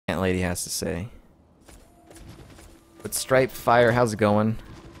ant lady has to say. But Stripe Fire, how's it going?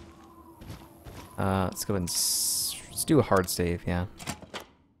 Let's go ahead and let's do a hard save, yeah.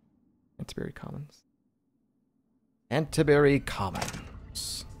 Antiberry Commons. Antiberry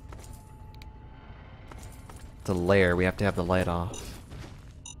Commons. The Lair, we have to have the light off.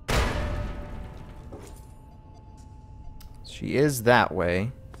 She is that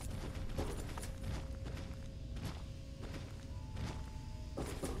way.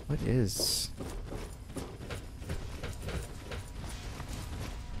 What is...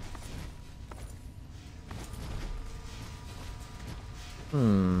 I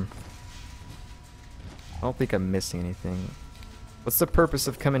don't think I'm missing anything. What's the purpose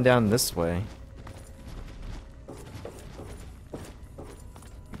of coming down this way?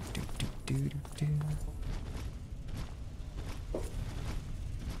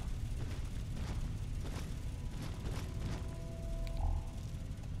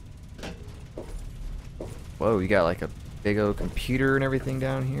 Whoa, you got like a big old computer and everything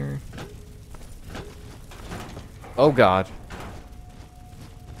down here. Oh god.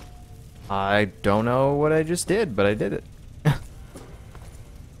 I don't know what I just did, but I did it.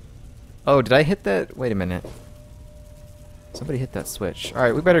 Oh, did I hit that? Wait a minute. Somebody hit that switch.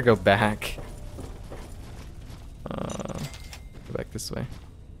 Alright, we better go back. Go back this way.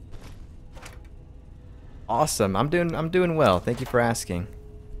 Awesome. I'm doing well. Thank you for asking.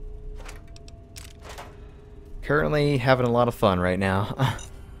 Currently having a lot of fun right now.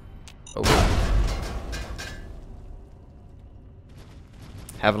 Oh, wow.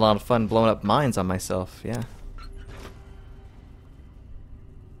 Having a lot of fun blowing up mines on myself, yeah.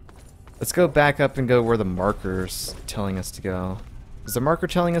 Let's go back up and go where the marker's telling us to go. Is the marker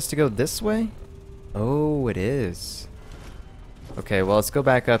telling us to go this way? Oh, it is. Okay, well, let's go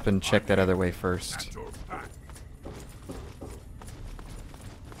back up and check that other way first.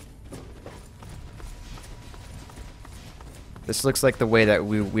 This looks like the way that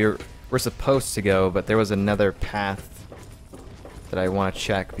we're supposed to go, but there was another path that I want to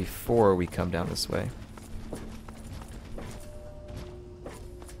check before we come down this way.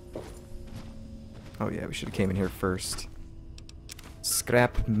 Oh yeah, we should have came in here first.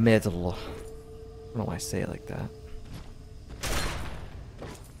 Scrap metal. I don't know why I say it like that.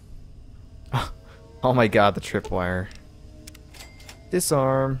 Oh my god, the tripwire.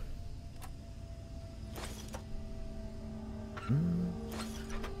 Disarm.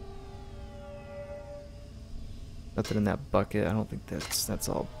 Nothing in that bucket. I don't think that's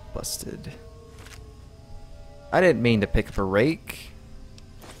all busted. I didn't mean to pick up a rake.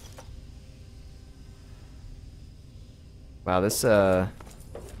 Wow, this ant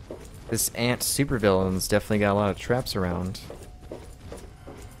supervillain's definitely got a lot of traps around.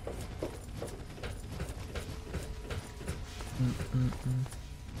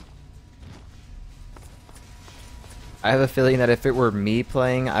 I have a feeling that if it were me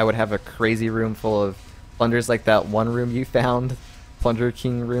playing, I would have a crazy room full of plunders like that one room you found. Plunder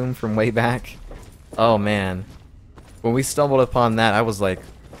King room from way back. Oh man. When we stumbled upon that, I was like,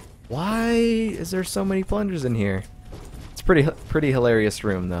 why is there so many plunders in here? It's pretty hilarious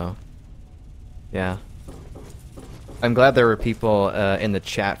room though. Yeah. I'm glad there were people in the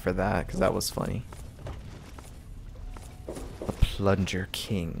chat for that, because that was funny. A Plunger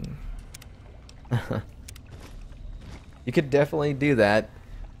King. You could definitely do that.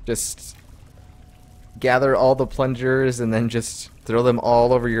 Just gather all the plungers and then just throw them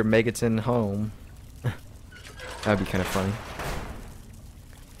all over your Megaton home. That'd be kind of funny.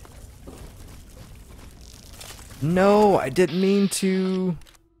 No, I didn't mean to.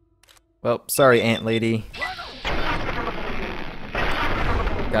 Well, sorry, ant lady.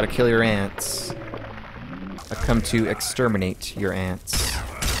 Gotta kill your ants. I've come to exterminate your ants.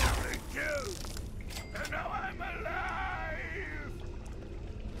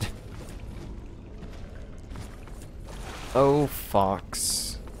 Oh,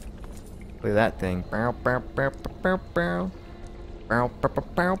 fox. Look at that thing. Bow, bow, bow, bow, bow. Bow, bow, bow,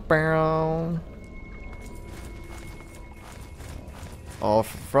 bow, bow. Oh,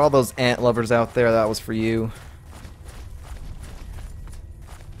 for all those ant lovers out there, that was for you.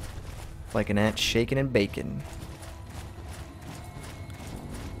 Like an ant shaking and baking.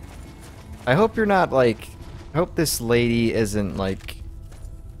 I hope you're not like... I hope this lady isn't like...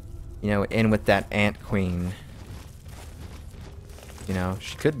 You know, in with that ant queen. You know,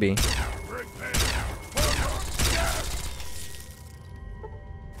 she could be.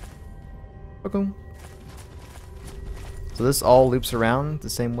 Okay. So this all loops around the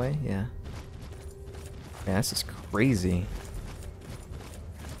same way? Yeah. Yeah, this is crazy.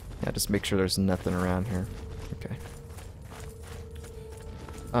 Yeah, just make sure there's nothing around here. Okay.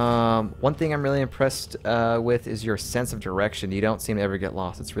 One thing I'm really impressed with is your sense of direction. You don't seem to ever get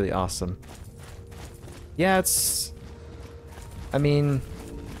lost. It's really awesome. Yeah, it's... I mean...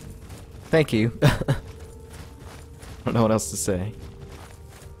 Thank you. I don't know what else to say.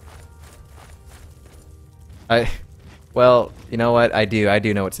 Well, you know what? I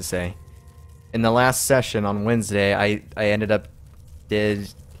do know what to say. In the last session on Wednesday, I ended up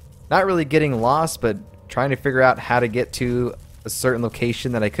not really getting lost, but trying to figure out how to get to a certain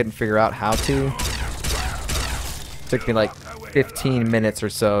location that I couldn't figure out how to. Took me like 15 minutes or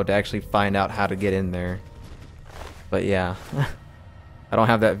so to actually find out how to get in there. But yeah, I don't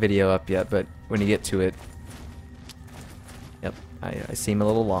have that video up yet, but when you get to it, yep, I seem a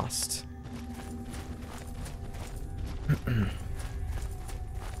little lost.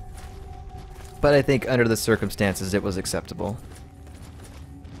 But I think under the circumstances it was acceptable.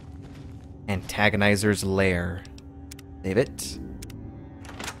 Antagonizer's Lair. Save it.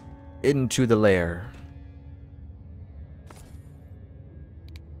 Into the lair.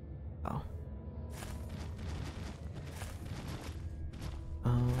 Oh.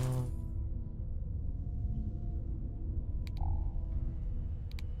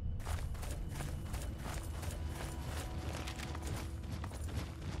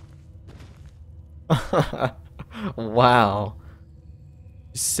 Wow.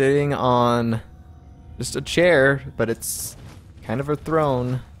 Sitting on just a chair, but it's kind of a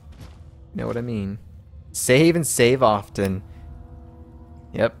throne. You know what I mean? Save and save often.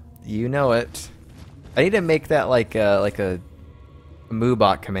 Yep, you know it. I need to make that like a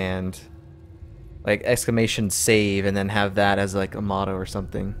Moobot command. Like exclamation save and then have that as like a motto or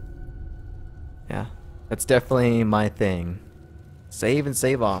something. Yeah, that's definitely my thing. Save and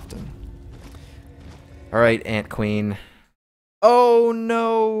save often. Alright, Ant Queen. Oh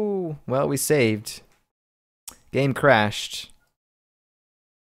no! Well, we saved. Game crashed.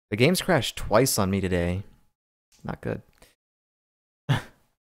 The game's crashed twice on me today. Not good.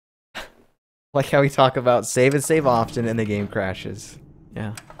 Like how we talk about save and save often and the game crashes.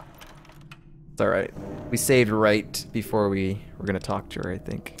 Yeah. It's alright. We saved right before we were gonna talk to her, I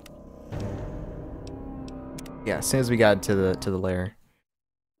think. Yeah, as soon as we got to the lair.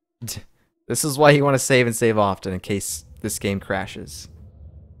 This is why you want to save and save often in case this game crashes.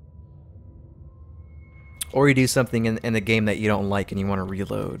 Or you do something in the game that you don't like and you want to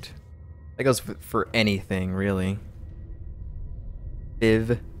reload. That goes for anything, really.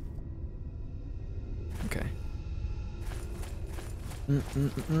 Viv. Okay.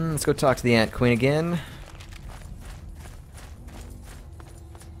 Let's go talk to the Ant Queen again.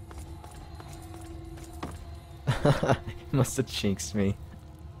 Must have jinxed me.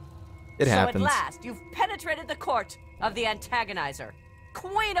 It happens. So at last, you've penetrated the court of the Antagonizer,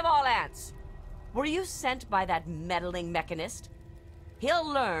 Queen of all ants. Were you sent by that meddling mechanist? He'll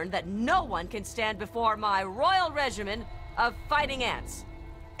learn that no one can stand before my royal regimen of fighting ants.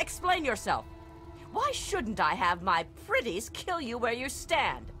 Explain yourself. Why shouldn't I have my pretties kill you where you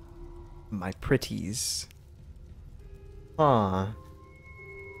stand? My pretties. Huh.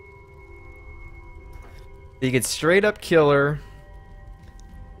 You could straight up kill her.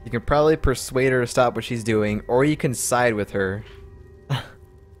 You can probably persuade her to stop what she's doing, or you can side with her.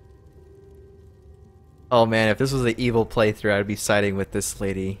 Oh man, if this was an evil playthrough, I'd be siding with this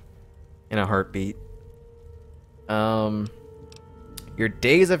lady in a heartbeat. Your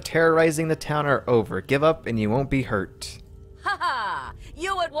days of terrorizing the town are over. Give up and you won't be hurt. Ha!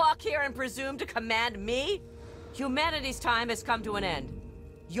 You would walk here and presume to command me? Humanity's time has come to an end.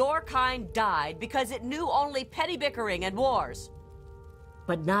 Your kind died because it knew only petty bickering and wars.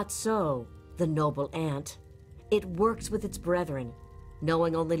 But not so, the noble ant. It works with its brethren,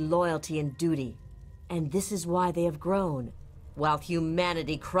 knowing only loyalty and duty. And this is why they have grown, while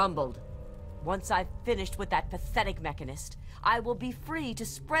humanity crumbled. Once I've finished with that pathetic mechanist, I will be free to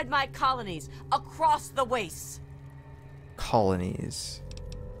spread my colonies across the wastes. Colonies.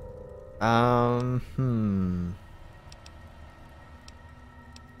 Do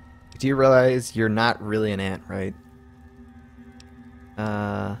you realize you're not really an ant, right?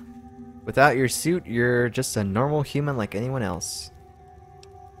 Without your suit, you're just a normal human like anyone else.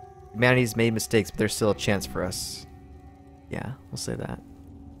 Humanity's made mistakes, but there's still a chance for us. Yeah, we'll say that.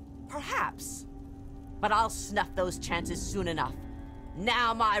 Perhaps. But I'll snuff those chances soon enough.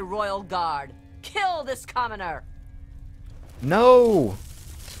 Now, my royal guard, kill this commoner! No!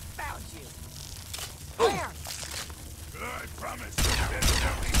 Found you! Where? I promise.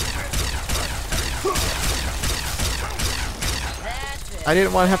 That's it. I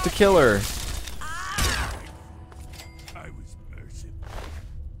didn't want to have to kill her. I was merciful.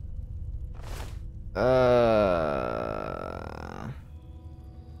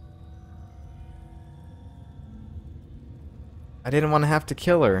 I didn't want to have to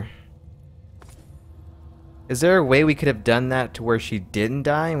kill her. Is there a way we could have done that to where she didn't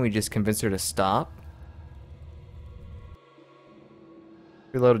die and we just convinced her to stop?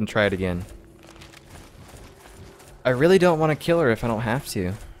 Reload and try it again. I really don't want to kill her if I don't have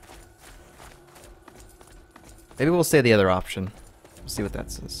to. Maybe we'll say the other option. We'll see what that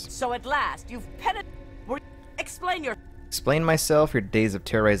says. So at last, you've Explain your... Explain myself, your days of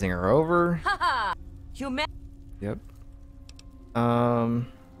terrorizing are over. Haha! Yep.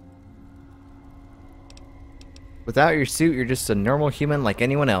 Without your suit, you're just a normal human like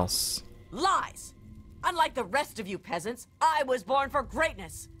anyone else. Lies! Unlike the rest of you peasants, I was born for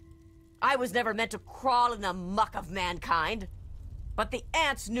greatness. I was never meant to crawl in the muck of mankind. But the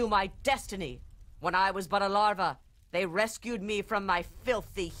ants knew my destiny. When I was but a larva, they rescued me from my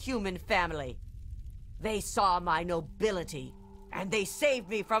filthy human family. They saw my nobility, and they saved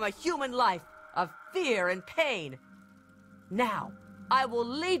me from a human life of fear and pain. Now, I will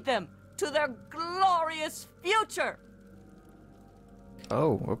lead them to their glorious future!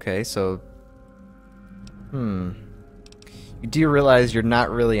 Oh, okay, so... You do realize you're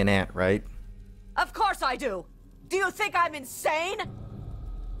not really an ant, right? Of course I do! Do you think I'm insane?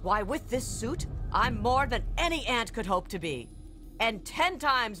 Why, with this suit, I'm more than any ant could hope to be. And 10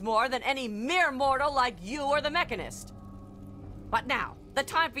 times more than any mere mortal like you or the Mechanist. But now, the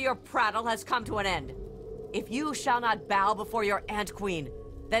time for your prattle has come to an end. If you shall not bow before your Ant Queen,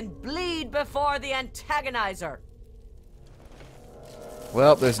 then bleed before the antagonizer.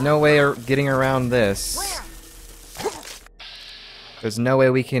 Well, there's no way getting around this. Where? There's no way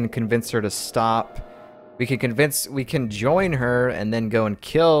we can convince her to stop. We can join her and then go and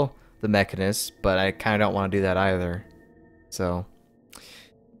kill the Mechanist, but I kind of don't want to do that either. So,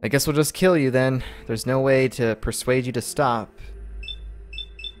 I guess we'll just kill you then. There's no way to persuade you to stop.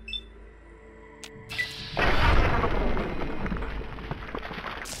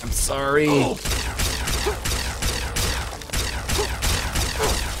 I'm sorry. Oh.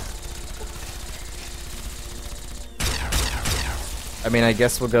 I mean, I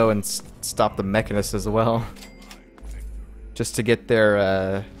guess we'll go and stop the Mechanist as well. Just to get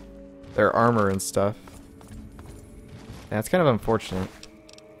their armor and stuff. Yeah, it's kind of unfortunate.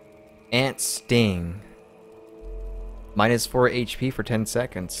 Ant Sting. -4 HP for 10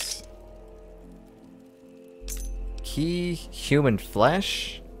 seconds. Key human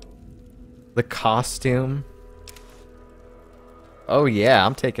flesh? The costume? Oh yeah,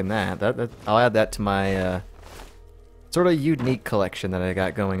 I'm taking that. I'll add that to my sort of unique collection that I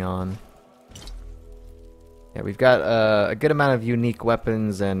got going on. Yeah, we've got a good amount of unique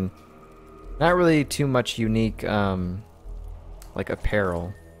weapons and not really too much unique like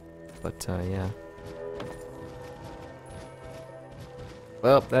apparel, but yeah.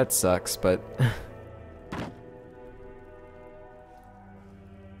 Well, that sucks, but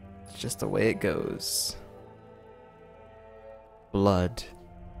it's just the way it goes. Blood.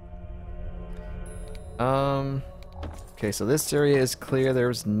 Okay, so this area is clear.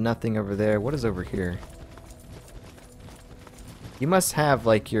 There's nothing over there. What is over here? You must have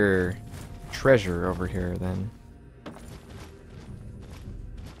like your treasure over here then.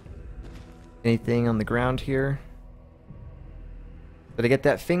 Anything on the ground here? Did I get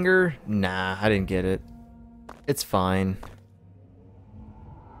that finger? Nah, I didn't get it. It's fine.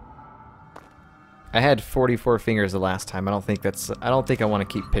 I had 44 fingers the last time. I don't think I want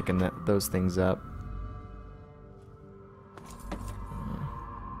to keep picking those things up.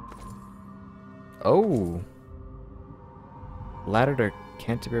 Oh. Ladder to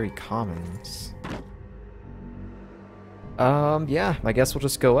Canterbury Commons. Yeah, I guess we'll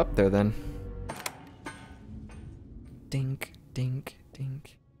just go up there then. Dink, dink,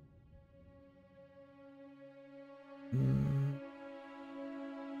 dink.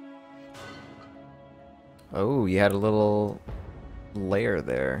 Oh, you had a little lair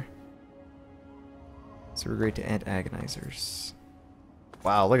there. So we're great to ant agonizers.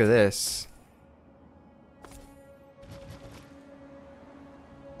 Wow, look at this.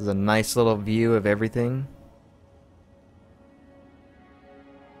 This is a nice little view of everything.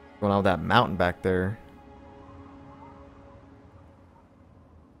 Going on with that mountain back there.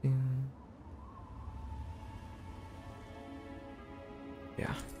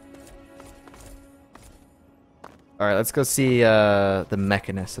 Yeah. Alright, let's go see the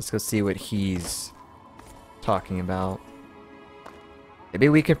Mechanist. Let's go see what he's talking about. Maybe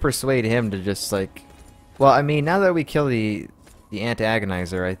we can persuade him to just like... Well, I mean, now that we kill the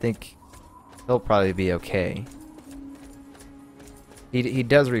Ant-Agonizer, I think he'll probably be okay. He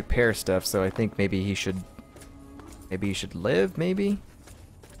does repair stuff, so I think maybe he should live, maybe?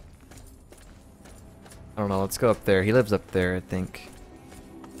 don't know, let's go up there. He lives up there, I think.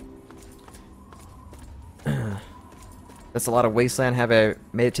 That's a lot of wasteland. Have I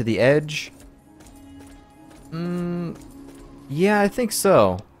made it to the edge? Yeah, I think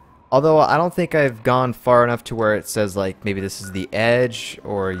so. Although I don't think I've gone far enough to where it says like maybe this is the edge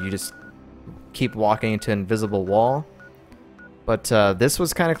or you just keep walking into an invisible wall. But this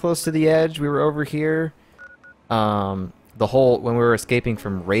was kind of close to the edge. We were over here. The whole when we were escaping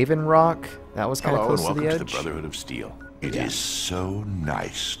from Raven Rock, that was kind of close to the edge. Welcome to the Brotherhood of Steel. It is so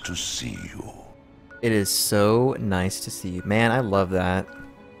nice to see you. It is so nice to see you. Man, I love that.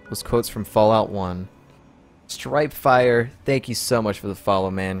 Those quotes from Fallout 1. Stripe Fire, thank you so much for the follow,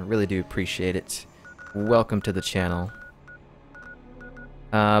 man. Really do appreciate it. Welcome to the channel.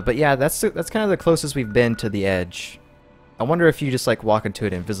 But yeah, that's kind of the closest we've been to the edge. I wonder if you just like walk into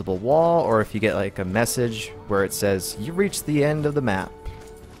an invisible wall, or if you get like a message where it says, "You reached the end of the map.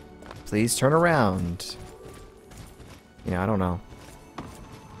 Please turn around." You know, I don't know.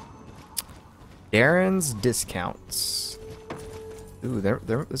 Darren's Discounts. Ooh,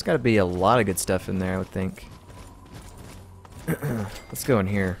 there's got to be a lot of good stuff in there, I would think. Let's go in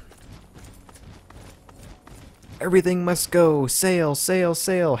here. Everything must go. Sale, sale,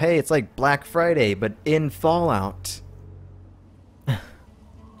 sale. Hey, it's like Black Friday, but in Fallout.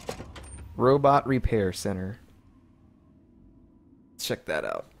 Robot Repair Center. Let's check that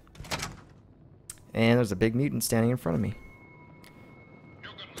out. And there's a big mutant standing in front of me.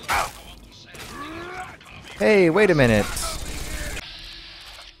 Hey, wait a minute.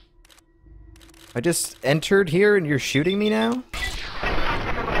 I just entered here and you're shooting me now?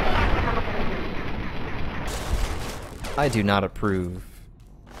 I do not approve.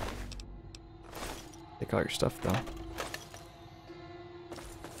 Take all your stuff though.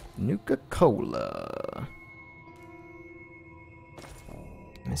 Nuka-Cola.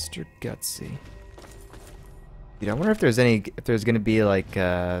 Mr. Gutsy. Dude, I wonder if there's gonna be like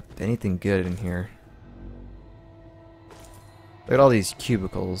anything good in here. Look at all these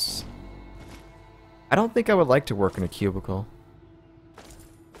cubicles. I don't think I would like to work in a cubicle.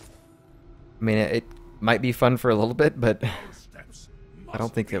 I mean, it might be fun for a little bit, but I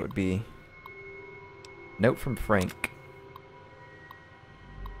don't think that would be. Note from Frank.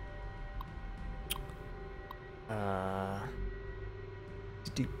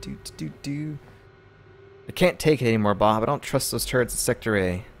 I can't take it anymore, Bob. I don't trust those turrets in Sector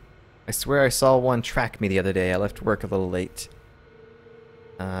A. I swear I saw one track me the other day. I left work a little late.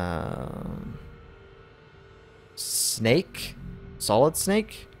 Snake? Solid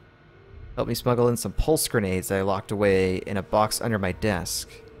Snake? Help me smuggle in some pulse grenades I locked away in a box under my desk.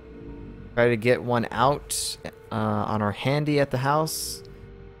 Try to get one out on our handy at the house,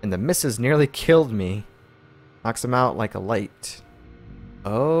 and the missus nearly killed me. Knocks him out like a light.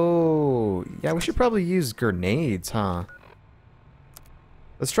 Oh, yeah, we should probably use grenades, huh?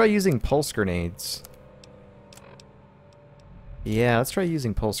 Let's try using pulse grenades. Yeah, let's try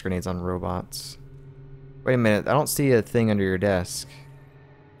using pulse grenades on robots. Wait a minute, I don't see a thing under your desk.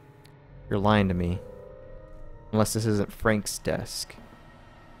 You're lying to me. Unless this isn't Frank's desk.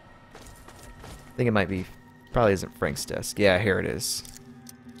 I think it might be. Probably isn't Frank's desk. Yeah, here it is.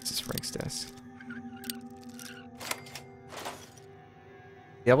 This is Frank's desk.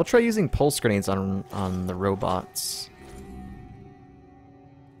 Yeah, we'll try using pulse grenades on the robots.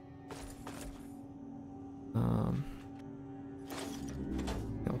 I'll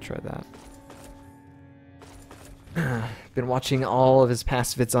try that. Been watching all of his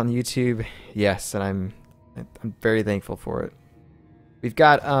past vids on YouTube. Yes, and I'm very thankful for it. We've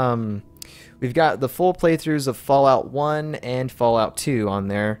got the full playthroughs of Fallout 1 and Fallout 2 on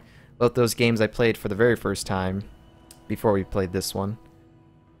there. Both those games I played for the very first time before we played this one.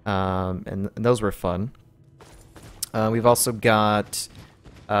 And those were fun. We've also got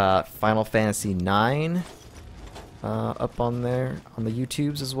Final Fantasy IX up on there on the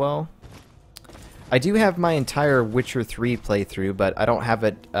YouTubes as well. I do have my entire Witcher 3 playthrough, but I don't have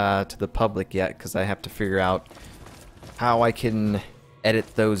it to the public yet because I have to figure out how I can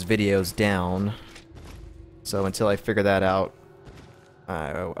edit those videos down. So until I figure that out,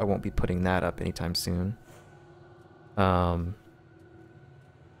 I won't be putting that up anytime soon.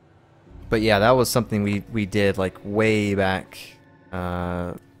 But yeah, that was something we did like way back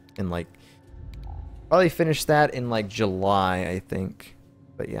in like probably finished that in like July, I think.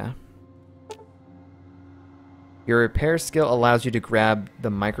 But yeah. Your repair skill allows you to grab the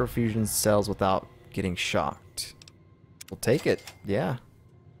microfusion cells without getting shocked. We'll take it. Yeah.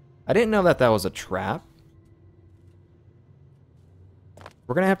 I didn't know that was a trap.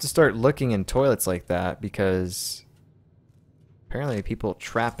 We're gonna have to start looking in toilets like that because apparently people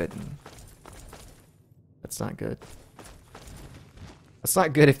trap it. That's not good. That's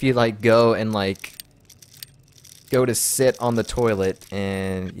not good if you like go and like go to sit on the toilet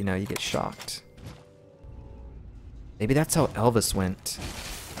and you know you get shocked. Maybe that's how Elvis went.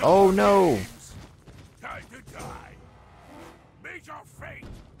 Oh no! Time to die. Meet your fate.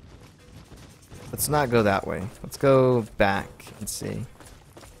 Let's not go that way. Let's go back and see.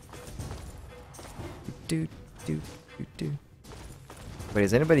 Do do do do. Wait,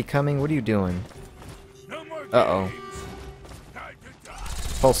 is anybody coming? What are you doing? No more Uh-oh. games. Time to die.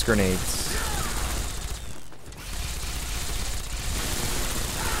 Pulse grenades.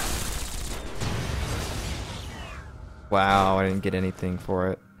 Wow, I didn't get anything for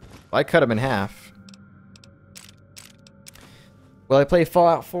it. Well, I cut him in half. Will I play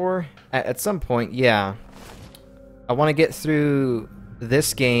Fallout 4? At some point, yeah. I want to get through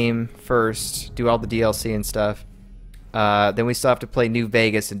this game first, do all the DLC and stuff. Then we still have to play New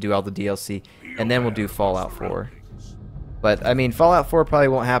Vegas and do all the DLC, and then we'll do Fallout 4. But, I mean, Fallout 4 probably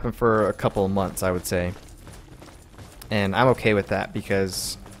won't happen for a couple of months, I would say. And I'm okay with that,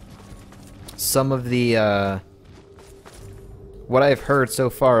 because some of the, what I've heard so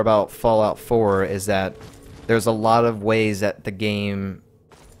far about Fallout 4 is that there's a lot of ways that the game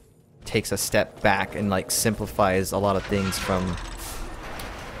takes a step back and like simplifies a lot of things from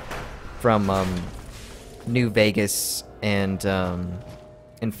New Vegas and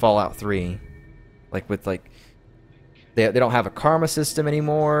in Fallout 3. Like with like they don't have a karma system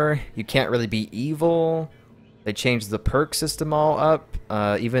anymore. You can't really be evil. They changed the perk system all up,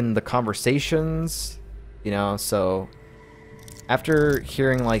 even the conversations, you know, so after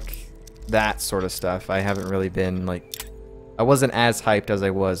hearing like that sort of stuff, I haven't really been like, I wasn't as hyped as I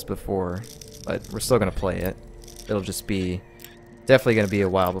was before, but we're still gonna play it. It'll just be definitely gonna be a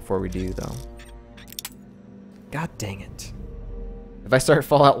while before we do though. God dang it. If I start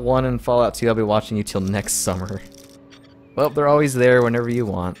Fallout 1 and Fallout 2, I'll be watching you till next summer. Well, they're always there whenever you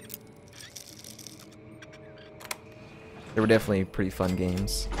want. They were definitely pretty fun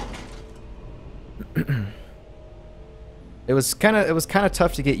games. It was kind of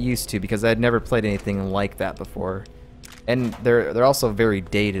tough to get used to because I'd never played anything like that before, and they're also very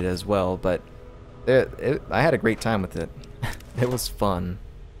dated as well. But I had a great time with it. It was fun.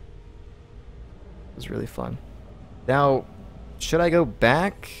 It was really fun. Now, should I go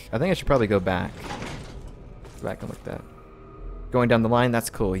back? I think I should probably go back. Go back and look at that. Going down the line, that's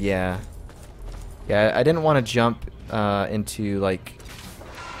cool. Yeah, yeah. I didn't want to jump into like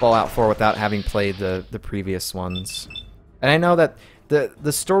Fallout 4 without having played the previous ones. And I know that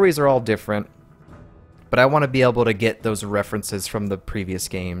the stories are all different, but I want to be able to get those references from the previous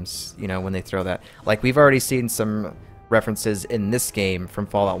games, you know, when they throw that. Like, we've already seen some references in this game from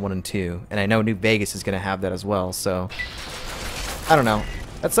Fallout 1 and 2, and I know New Vegas is going to have that as well, so I don't know.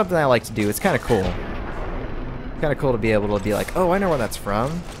 That's something I like to do. It's kind of cool. Kind of cool to be able to be like, oh, I know where that's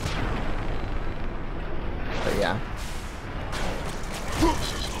from. But yeah.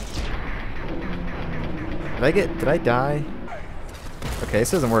 Did I die? Okay,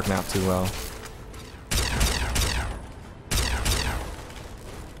 this isn't working out too well.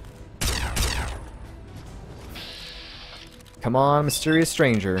 Come on, mysterious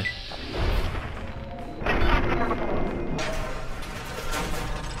stranger.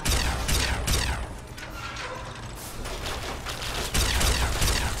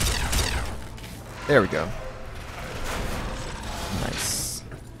 There we go. Nice.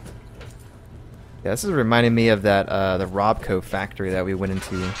 Yeah, this is reminding me of that the Robco factory that we went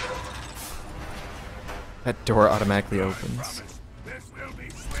into. That door automatically opens.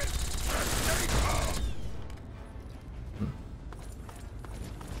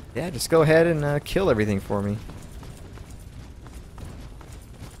 Yeah, just go ahead and kill everything for me.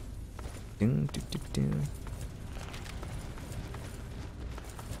 Doo, doo, doo, doo.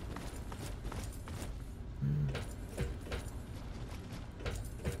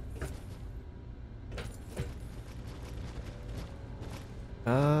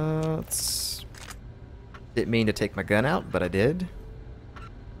 Didn't mean to take my gun out, but I did.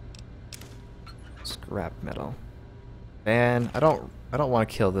 Scrap metal. Man, I don't want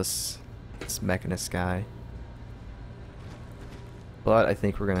to kill this mechanist guy. But I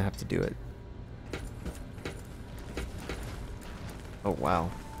think we're gonna have to do it. Oh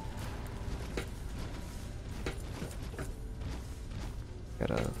wow.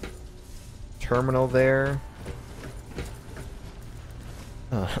 Got a terminal there.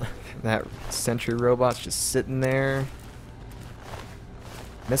 That sentry robot's just sitting there.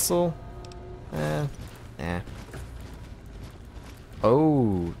 Missile? Nah.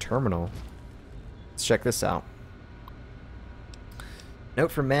 Oh, terminal. Let's check this out.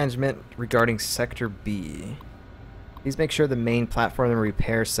 Note from management regarding Sector B. Please make sure the main platform and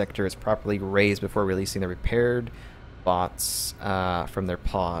repair sector is properly raised before releasing the repaired bots from their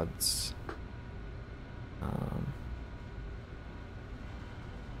pods.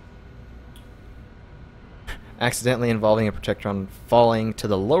 Accidentally involving a Protectron falling to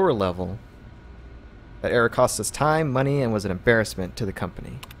the lower level. That error cost us time, money, and was an embarrassment to the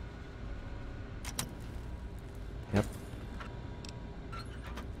company. Yep.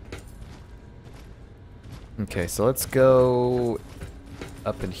 Okay, so let's go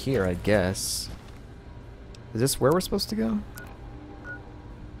up in here, I guess. Is this where we're supposed to go?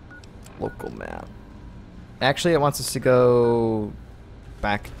 Local map. Actually, it wants us to go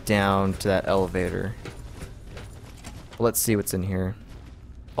back down to that elevator. Let's see what's in here.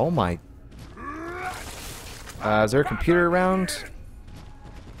 Oh my. Is there a computer around?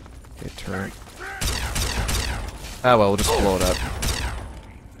 Okay, turret. Oh well, we'll just blow it up.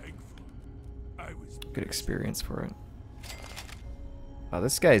 Good experience for it. Oh,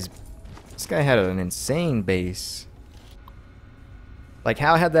 this guy had an insane base. Like,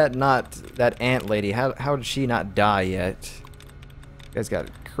 how had that ant lady, how did she not die yet? You guys got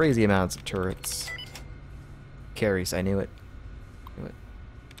crazy amounts of turrets. Carries, I knew it.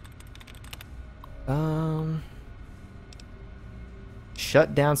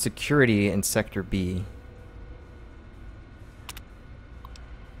 Shut down security in Sector B.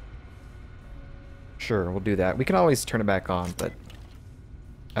 Sure, we'll do that. We can always turn it back on, but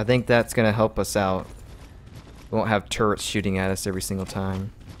I think that's gonna help us out. We won't have turrets shooting at us every single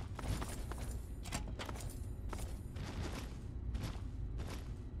time.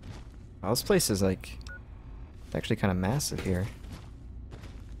 Oh, this place is like actually kind of massive here.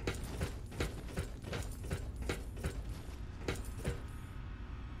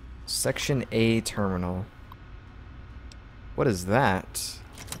 Section A terminal. What is that?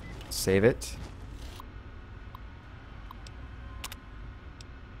 Save it.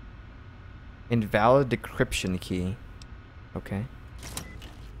 Invalid decryption key. Okay.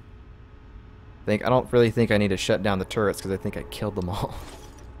 I don't really think I need to shut down the turrets because I think I killed them all.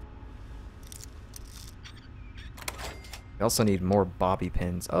 I also need more bobby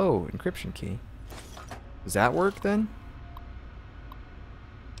pins. Oh, encryption key. Does that work then?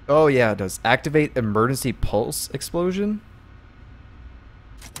 Oh yeah, it does. Activate emergency pulse explosion?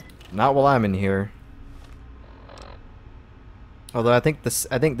 Not while I'm in here. Although I think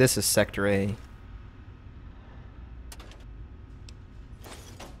this is Sector A.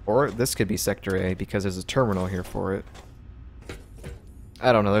 Or this could be Sector A because there's a terminal here for it.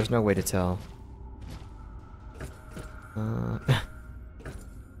 I don't know, there's no way to tell.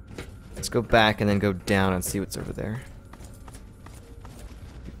 Let's go back and then go down and see what's over there.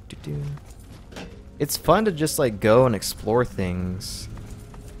 It's fun to just like go and explore things.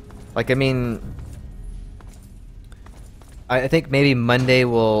 Like, I mean, I think maybe Monday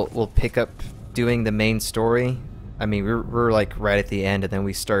we'll pick up doing the main story. I mean, we're like right at the end, and then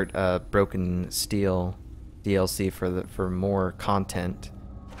we start Broken Steel DLC for more content.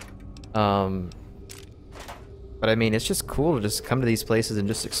 But I mean, it's just cool to just come to these places and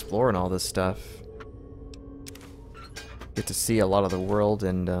just explore and all this stuff. Get to see a lot of the world,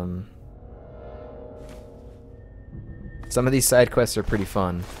 and some of these side quests are pretty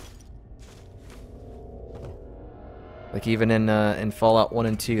fun. Like even in Fallout 1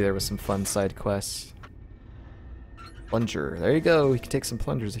 and 2, there was some fun side quests. Plunger, there you go. You can take some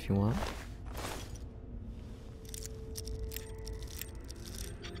plungers if you want.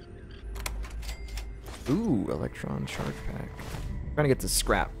 Ooh, electron charge pack. I'm trying to get the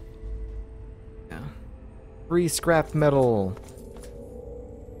scrap. Yeah. Free scrap metal.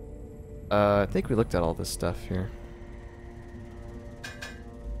 I think we looked at all this stuff here.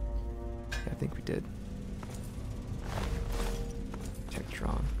 Yeah, I think we did.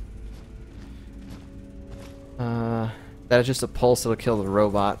 Tektron. That is just a pulse that'll kill the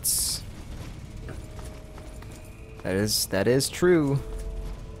robots. That is true.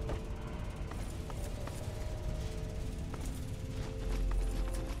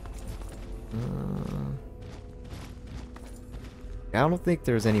 I don't think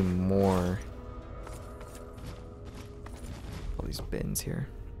there's any more. All these bins here.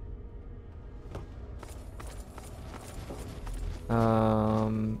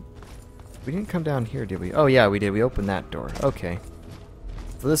 We didn't come down here, did we? Oh yeah, we did. We opened that door. Okay.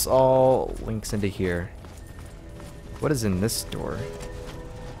 So this all links into here. What is in this door?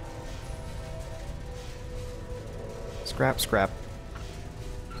 Scrap, scrap.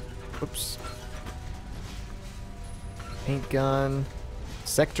 Oops. Paint gun.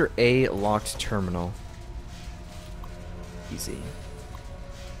 Sector A locked terminal. Easy.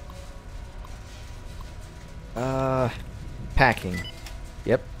 packing.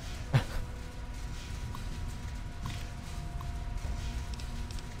 Yep.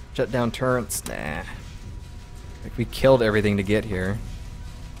 Shut down turrets? Nah. Like, we killed everything to get here.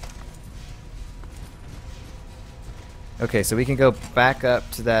 Okay, so we can go back up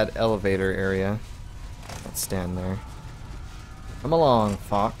to that elevator area. Let's stand there. Come along,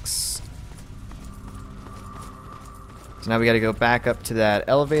 Fox. So now we gotta go back up to that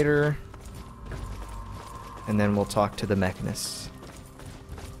elevator. And then we'll talk to the mechanist.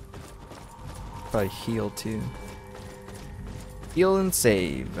 Probably heal too. Heal and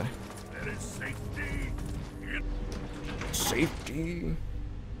save. There is safety. Safety.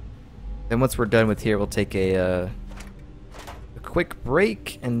 Then once we're done with here, we'll take a quick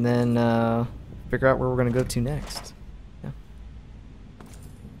break and then figure out where we're gonna go to next. Yeah.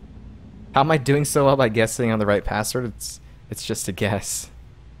 How am I doing so well by guessing on the right password? It's just a guess.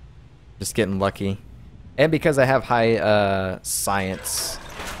 Just getting lucky. And because I have high science,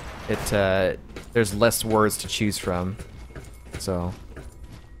 there's less words to choose from, so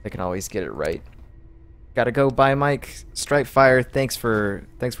I can always get it right. Gotta go. Bye, Mike. Stripe Fire. Thanks for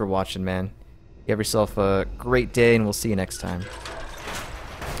watching, man. You have yourself a great day, and we'll see you next time.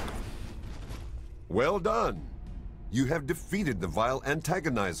 Well done. You have defeated the vile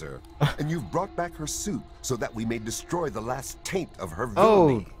antagonizer, and you've brought back her suit so that we may destroy the last taint of her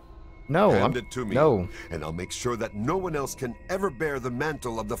villainy. Oh, no. Hand it to me, no. and I'll make sure that no one else can ever bear the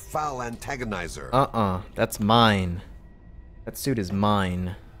mantle of the foul antagonizer. That's mine. That suit is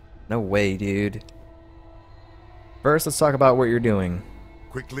mine. No way, dude. First, let's talk about what you're doing.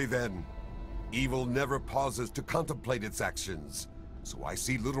 Quickly then. Evil never pauses to contemplate its actions, so I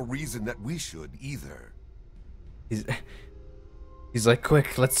see little reason that we should either. He's like,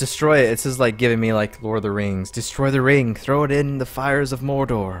 quick, let's destroy it. This is like giving me like Lord of the Rings. Destroy the ring, throw it in the fires of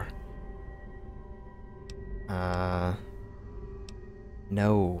Mordor.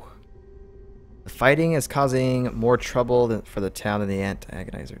 No. The fighting is causing more trouble for the town than the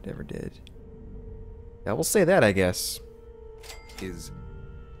antagonizer ever did. Yeah, we'll say that, I guess. Is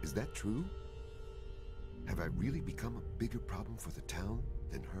that true? Have I really become a bigger problem for the town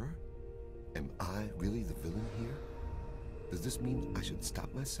than her? Am I really the villain here? Does this mean I should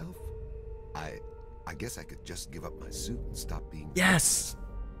stop myself? I guess I could just give up my suit and stop being... Yes!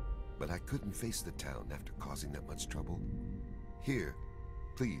 But I couldn't face the town after causing that much trouble. Here,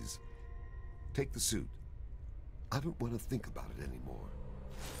 please, take the suit. I don't want to think about it anymore.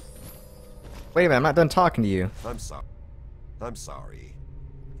 Wait a minute, I'm not done talking to you. I'm sorry.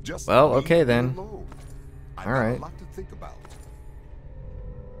 Just well, leave okay me then. alone. I've All got right. a lot to think about.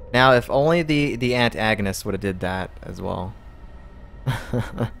 Now, if only the antagonist would have did that as well.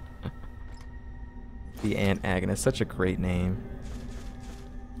 The antagonist, such a great name.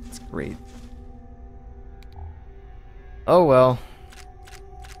 It's great. Oh well.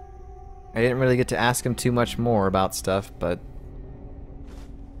 I didn't really get to ask him too much more about stuff, but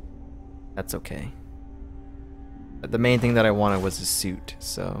that's okay. But the main thing that I wanted was a suit,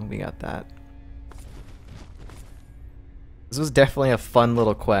 so we got that. This was definitely a fun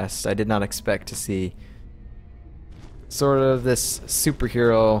little quest. I did not expect to see sort of this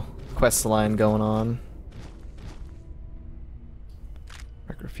superhero quest line going on.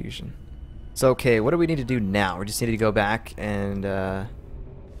 Microfusion. So okay, what do we need to do now? We just need to go back and go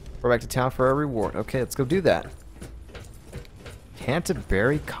back to town for our reward. Okay, let's go do that.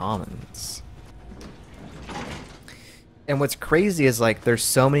 Canterbury Commons. And what's crazy is like there's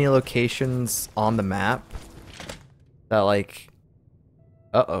so many locations on the map that like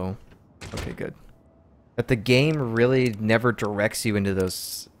okay, good. But the game really never directs you into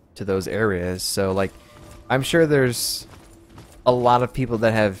those areas. So like I'm sure there's a lot of people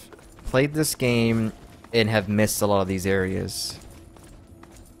that have played this game and have missed a lot of these areas.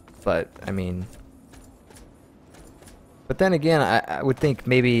 But I mean, but then again, I would think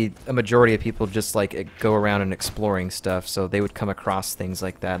maybe a majority of people just like go around and exploring stuff, so they would come across things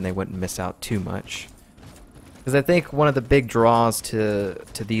like that and they wouldn't miss out too much. Because I think one of the big draws to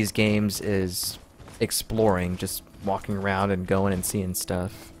these games is exploring, just walking around and going and seeing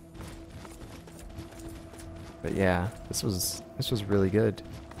stuff. But yeah, this was really good.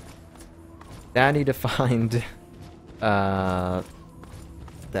 Now I need to find that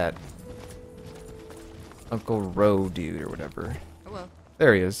Uncle Roe dude or whatever. Hello.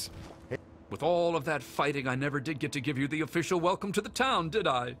 There he is. With all of that fighting, I never did get to give you the official welcome to the town, did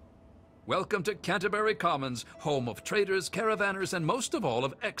I? Welcome to Canterbury Commons, home of traders, caravanners, and most of all,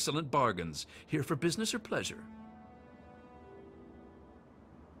 of excellent bargains. Here for business or pleasure?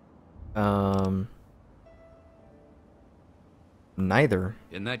 Neither.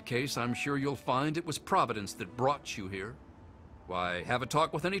 In that case, I'm sure you'll find it was Providence that brought you here. Why, have a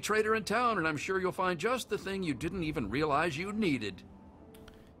talk with any trader in town, and I'm sure you'll find just the thing you didn't even realize you needed.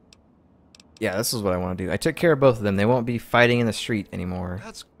 Yeah, this is what I want to do. I took care of both of them. They won't be fighting in the street anymore.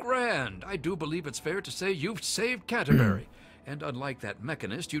 That's grand. I do believe it's fair to say you've saved Canterbury. And unlike that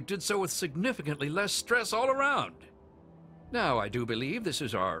mechanist, you did so with significantly less stress all around. Now, I do believe this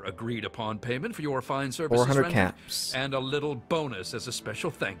is our agreed-upon payment for your fine services 400 rendered, caps. and a little bonus as a special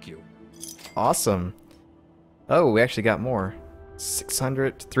thank you. Awesome. Oh, we actually got more.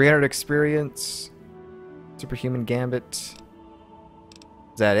 600, 300 experience. Superhuman Gambit. Is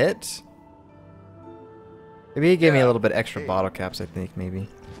that it? Maybe he gave me a little bit extra bottle caps, I think, maybe.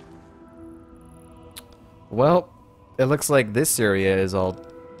 Well, it looks like this area is all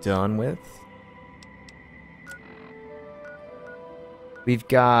done with. We've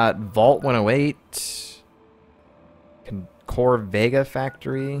got Vault 108, Core Vega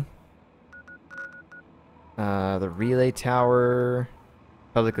Factory, the Relay Tower,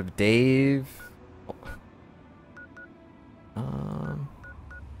 Republic of Dave.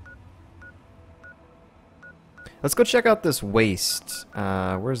 Let's go check out this waste.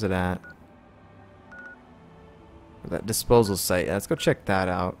 Where's it at? That disposal site. Let's go check that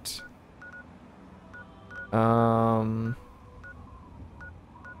out. I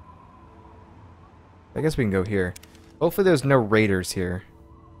guess we can go here. Hopefully there's no raiders here.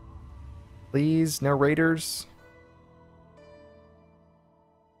 Please, no raiders.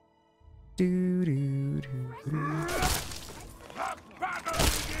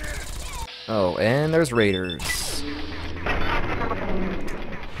 Oh, and there's raiders.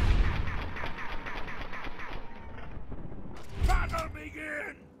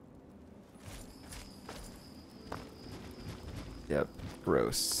 Yep,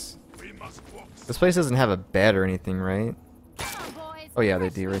 gross. This place doesn't have a bed or anything, right? Oh yeah, they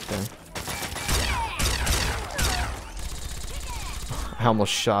do right there. I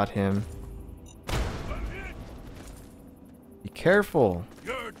almost shot him. Be careful.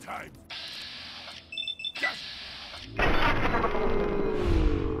 Your time.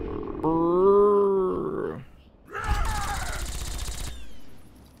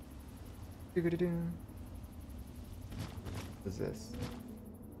 What is this?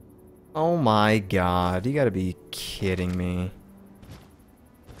 Oh my god, you gotta be kidding me.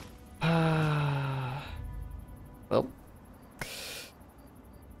 Well.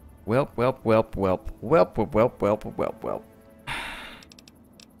 Welp.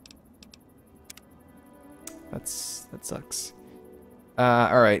 That sucks.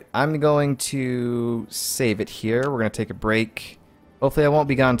 Alright, I'm going to save it here. We're gonna take a break. Hopefully I won't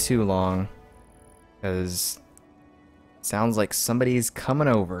be gone too long. Because sounds like somebody's coming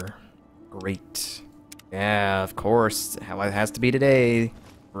over. Great. Yeah, of course. How it has to be today,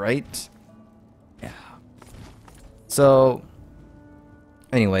 right? Yeah. So,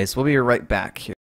 anyways, we'll be right back here.